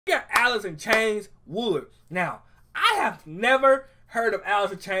Alice in Chains would. Now, I have never heard of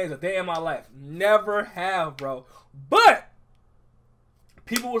Alice in Chains a day in my life. Never have, bro. But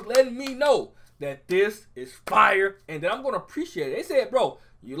people was letting me know that this is fire and that I'm going to appreciate it. They said, bro,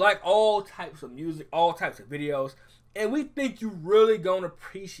 you like all types of music, all types of videos, and we think you really going to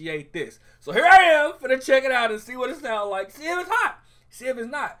appreciate this. So here I am for to check it out and see what it sounds like. See if it's hot. See if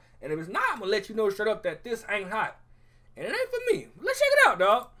it's not. And if it's not, I'm going to let you know straight up that this ain't hot. And it ain't for me. Let's check it out,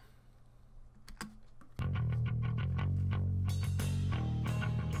 dog.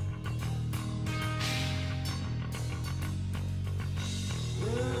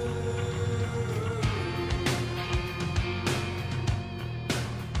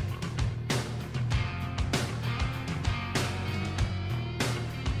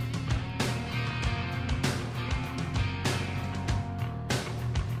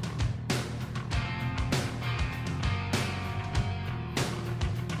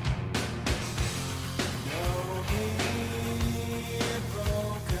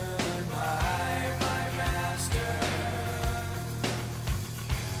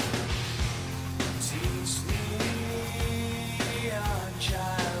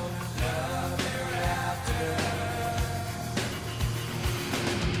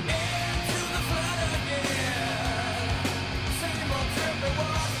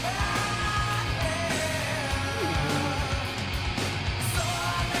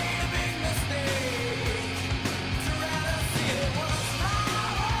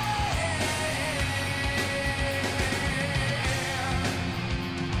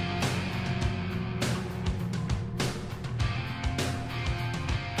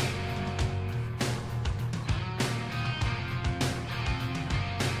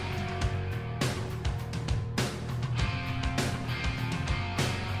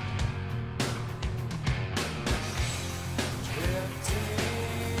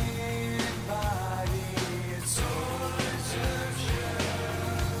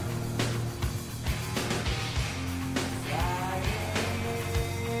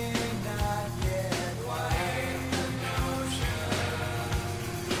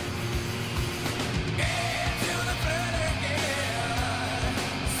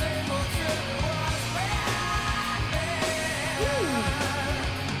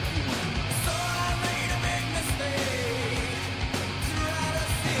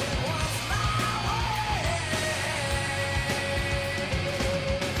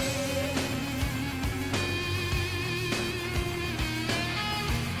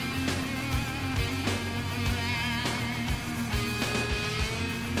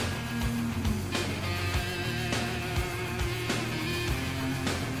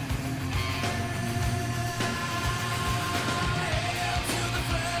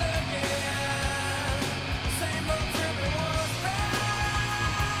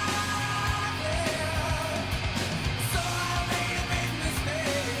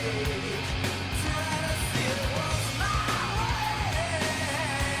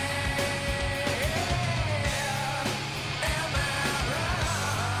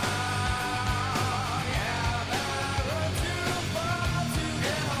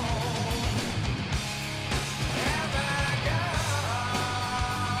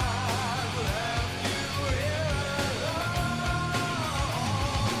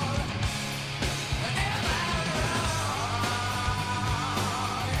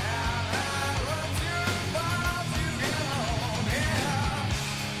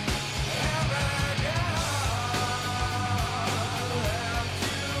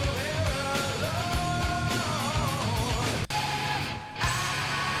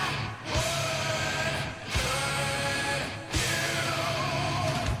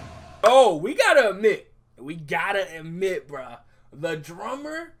 Oh, we gotta admit, bruh, the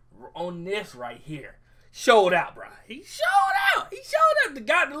drummer on this right here showed out, bruh. He showed out.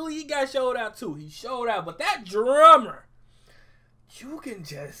 The lead guy showed out too. He showed out. But that drummer, you can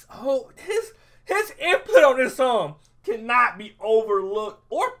just, his input on this song cannot be overlooked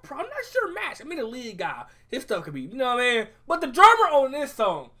or, I'm not sure, matched. I mean, the lead guy, his stuff could be, you know what I mean? But the drummer on this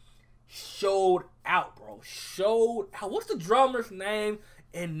song showed out, bro. Showed out. What's the drummer's name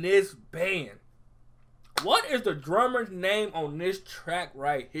in this band? What is the drummer's name on this track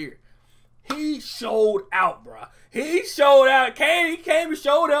right here? He showed out, bro. He showed out. He came and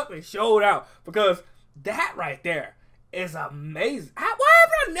showed up and showed out. Because that right there is amazing. Why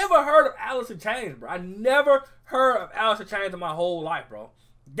have I never heard of Alice in Chains, bro? I never heard of Alice in Chains in my whole life, bro.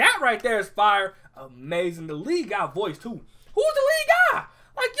 That right there is fire. Amazing. The lead guy voice, too. Who's the lead guy?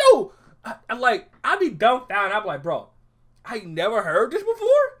 Like, yo, I be dumbfounded. I be like, bro, I never heard this before?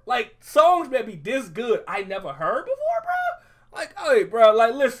 Like, songs that be this good I never heard before, bro? Like, hey, bro,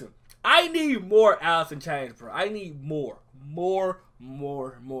 like, listen. I need more Alice in Chains, bro. I need more,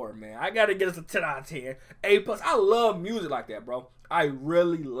 man. I gotta get us a 10 out of 10. A+. I love music like that, bro. I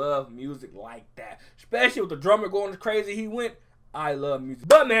really love music like that, especially with the drummer going as crazy he went. I love music.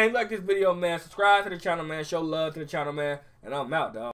 But man, if you like this video, man, subscribe to the channel, man. Show love to the channel, man. And I'm out, dog.